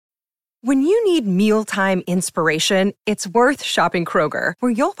When you need mealtime inspiration, it's worth shopping Kroger,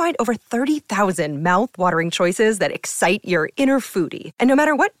 where you'll find over 30,000 mouth-watering choices that excite your inner foodie. And no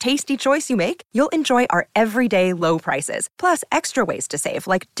matter what tasty choice you make, you'll enjoy our everyday low prices, plus extra ways to save,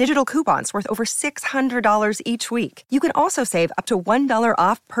 like digital coupons worth over $600 each week. You can also save up to $1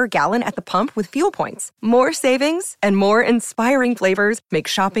 off per gallon at the pump with fuel points. More savings and more inspiring flavors make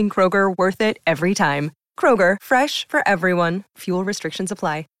shopping Kroger worth it every time. Kroger, fresh for everyone. Fuel restrictions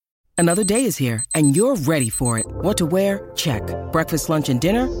apply. Another day is here, and you're ready for it. What to wear? Check. Breakfast, lunch, and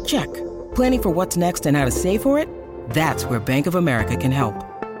dinner? Check. Planning for what's next and how to save for it? That's where Bank of America can help.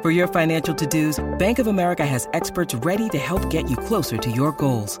 For your financial to-dos, Bank of America has experts ready to help get you closer to your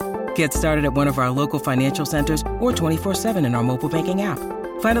goals. Get started at one of our local financial centers or 24/7 in our mobile banking app.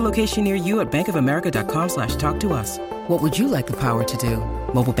 Find a location near you at bankofamerica.com/talktous. What would you like the power to do?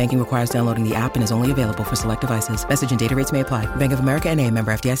 Mobile banking requires downloading the app and is only available for select devices. Message and data rates may apply. Bank of America N.A.,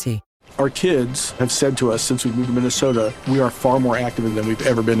 member FDIC. Our kids have said to us since we moved to Minnesota, we are far more active than we've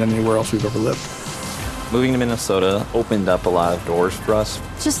ever been anywhere else we've ever lived. Moving to Minnesota opened up a lot of doors for us.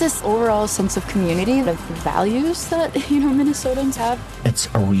 Just this overall sense of community, of values that, Minnesotans have. It's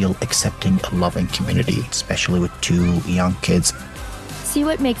a real accepting, loving community, especially with 2 young kids. See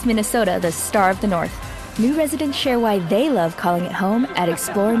what makes Minnesota the star of the North. New residents share why they love calling it home at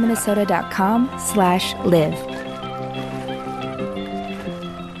exploreminnesota.com/live.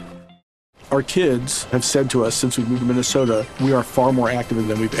 Our kids have said to us since we moved to Minnesota, we are far more active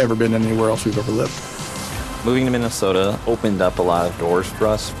than we've ever been anywhere else we've ever lived. Moving to Minnesota opened up a lot of doors for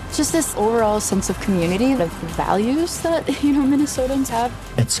us. Just this overall sense of community, of values that, Minnesotans have.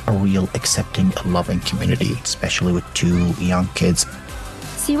 It's a real accepting, loving community, especially with 2 young kids.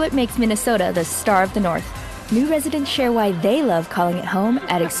 See what makes Minnesota the star of the North. New residents share why they love calling it home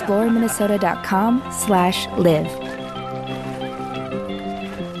at exploreminnesota.com/live.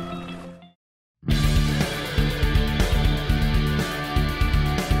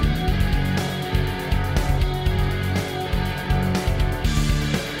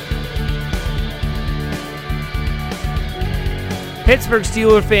 Pittsburgh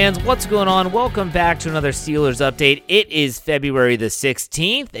Steelers fans, what's going on? Welcome back to another Steelers update. It is February the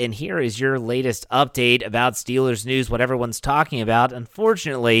 16th, and here is your latest update about Steelers news, what everyone's talking about.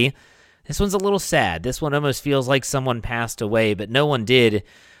 Unfortunately, this one's a little sad. This one almost feels like someone passed away, but no one did.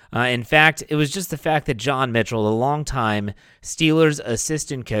 In fact, it was just the fact that John Mitchell, the longtime Steelers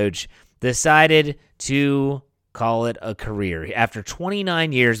assistant coach, decided to call it a career. After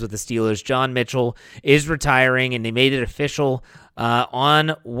 29 years with the Steelers, John Mitchell is retiring, and they made it official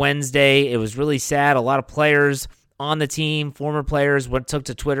on Wednesday. It was really sad. A lot of players on the team, former players, took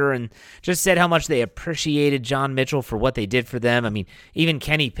to Twitter and just said how much they appreciated John Mitchell for what they did for them. I mean, even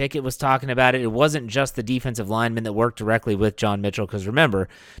Kenny Pickett was talking about it. It wasn't just the defensive linemen that worked directly with John Mitchell, because remember,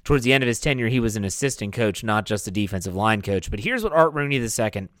 towards the end of his tenure, he was an assistant coach, not just a defensive line coach. But here's what Art Rooney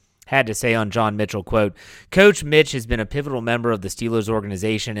II had to say on John Mitchell, quote, "Coach Mitch has been a pivotal member of the Steelers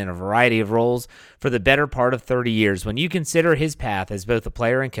organization in a variety of roles for the better part of 30 years. When you consider his path as both a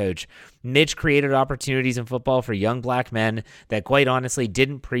player and coach, Mitch created opportunities in football for young black men that quite honestly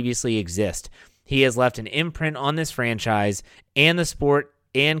didn't previously exist. He has left an imprint on this franchise and the sport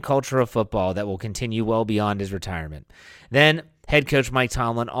and culture of football that will continue well beyond his retirement." Then head coach Mike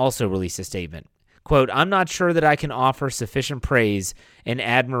Tomlin also released a statement. Quote, "I'm not sure that I can offer sufficient praise and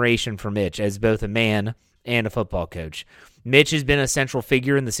admiration for Mitch as both a man and a football coach. Mitch has been a central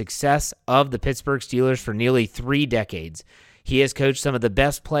figure in the success of the Pittsburgh Steelers for nearly 3 decades. He has coached some of the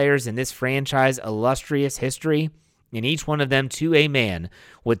best players in this franchise's illustrious history, and each one of them, to a man,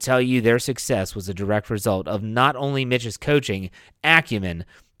 would tell you their success was a direct result of not only Mitch's coaching acumen,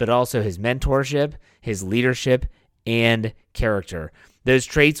 but also his mentorship, his leadership, and character. Those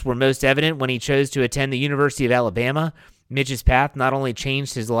traits were most evident when he chose to attend the University of Alabama. Mitch's path not only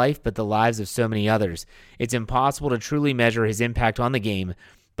changed his life, but the lives of so many others. It's impossible to truly measure his impact on the game,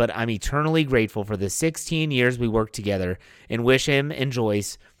 but I'm eternally grateful for the 16 years we worked together and wish him and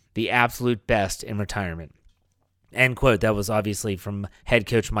Joyce the absolute best in retirement." End quote. That was obviously from head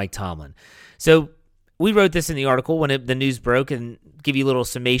coach Mike Tomlin. So we wrote this in the article when the news broke, and give you a little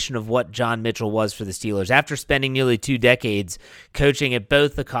summation of what John Mitchell was for the Steelers. After spending nearly 2 decades coaching at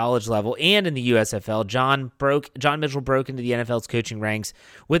both the college level and in the USFL, John Mitchell broke into the NFL's coaching ranks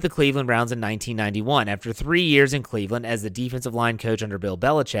with the Cleveland Browns in 1991. After 3 years in Cleveland as the defensive line coach under Bill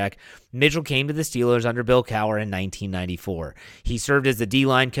Belichick, Mitchell came to the Steelers under Bill Cowher in 1994. He served as the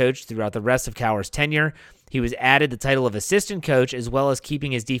D-line coach throughout the rest of Cowher's tenure. He was added the title of assistant coach as well as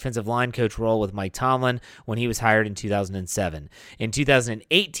keeping his defensive line coach role with Mike Tomlin when he was hired in 2007. In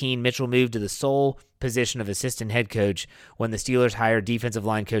 2018, Mitchell moved to the sole position of assistant head coach when the Steelers hired defensive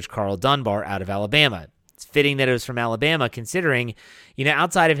line coach Carl Dunbar out of Alabama. It's fitting that it was from Alabama considering,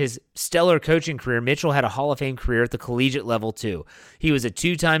 outside of his stellar coaching career, Mitchell had a Hall of Fame career at the collegiate level too. He was a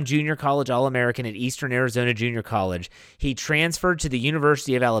two-time junior college All-American at Eastern Arizona Junior College. He transferred to the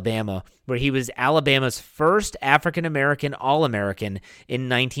University of Alabama, where he was Alabama's first African-American All-American in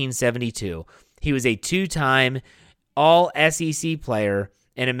 1972. He was a two-time All-SEC player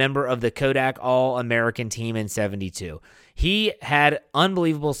and a member of the Kodak All-American team in 72. He had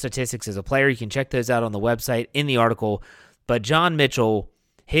unbelievable statistics as a player. You can check those out on the website in the article. But John Mitchell,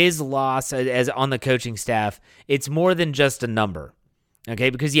 his loss as on the coaching staff, it's more than just a number. Okay,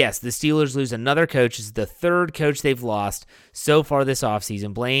 because yes, the Steelers lose another coach. It's the third coach they've lost so far this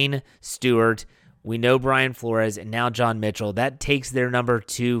offseason. Blaine Stewart, we know Brian Flores, and now John Mitchell. That takes their number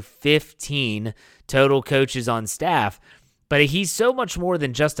to 15 total coaches on staff. But he's so much more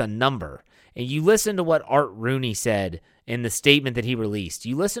than just a number. And you listen to what Art Rooney said in the statement that he released.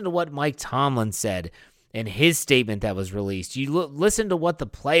 You listen to what Mike Tomlin said in his statement that was released. You listen to what the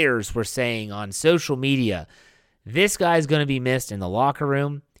players were saying on social media. This guy's going to be missed in the locker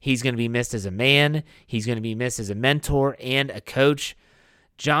room. He's going to be missed as a man. He's going to be missed as a mentor and a coach.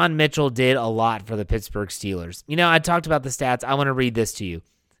 John Mitchell did a lot for the Pittsburgh Steelers. I talked about the stats. I want to read this to you.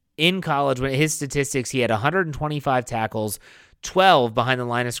 In college, when his statistics, he had 125 tackles, 12 behind the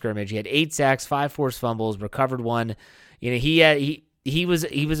line of scrimmage. He had 8 sacks, 5 forced fumbles, recovered 1. He was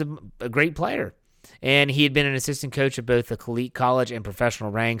a great player, and he had been an assistant coach at both the elite college and professional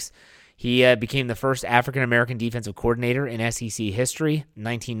ranks. He became the first African-American defensive coordinator in SEC history in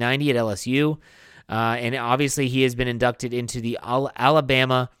 1990 at LSU, and obviously he has been inducted into the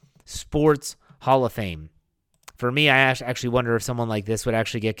Alabama Sports Hall of Fame. For me, I actually wonder if someone like this would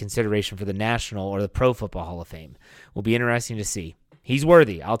actually get consideration for the National or the Pro Football Hall of Fame. Will be interesting to see. He's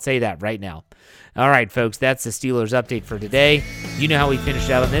worthy. I'll say that right now. All right, folks, that's the Steelers update for today. You know how we finished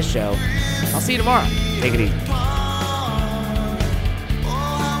out on this show. I'll see you tomorrow. Take it easy.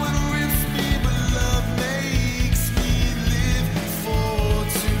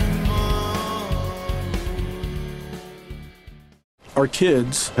 Our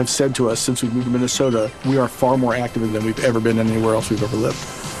kids have said to us since we moved to Minnesota, we are far more active than we've ever been anywhere else we've ever lived.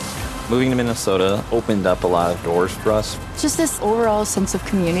 Moving to Minnesota opened up a lot of doors for us. Just this overall sense of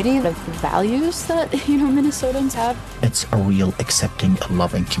community, of values that, Minnesotans have. It's a real accepting,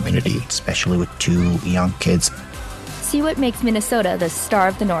 loving community, especially with 2 young kids. See what makes Minnesota the star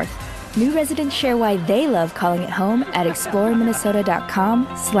of the North. New residents share why they love calling it home at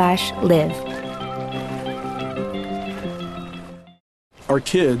exploreminnesota.com/live. Our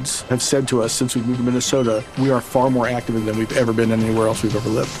kids have said to us since we moved to Minnesota, we are far more active than we've ever been anywhere else we've ever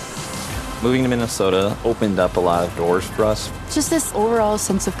lived. Moving to Minnesota opened up a lot of doors for us. Just this overall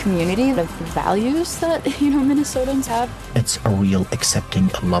sense of community, of values that, Minnesotans have. It's a real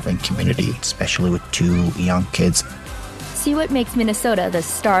accepting, loving community, especially with 2 young kids. See what makes Minnesota the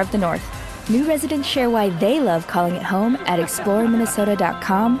star of the North. New residents share why they love calling it home at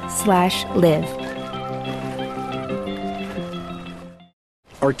exploreminnesota.com/live.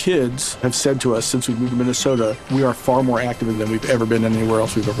 Our kids have said to us since we moved to Minnesota, we are far more active than we've ever been anywhere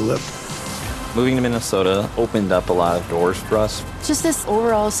else we've ever lived. Moving to Minnesota opened up a lot of doors for us. Just this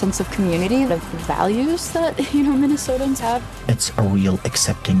overall sense of community, of values that, Minnesotans have. It's a real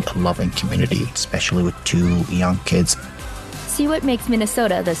accepting, loving community, especially with 2 young kids. See what makes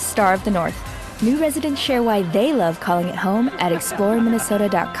Minnesota the star of the North. New residents share why they love calling it home at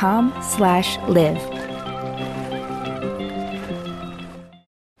exploreminnesota.com/live.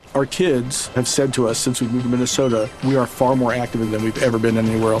 Our kids have said to us since we moved to Minnesota, we are far more active than we've ever been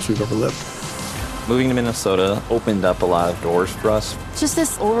anywhere else we've ever lived. Moving to Minnesota opened up a lot of doors for us. Just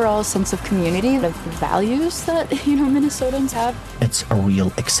this overall sense of community, of values that, Minnesotans have. It's a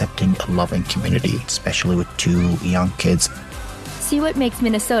real accepting, loving community, especially with 2 young kids. See what makes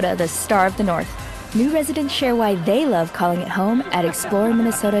Minnesota the star of the North. New residents share why they love calling it home at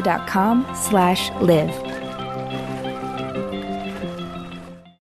exploreminnesota.com/live.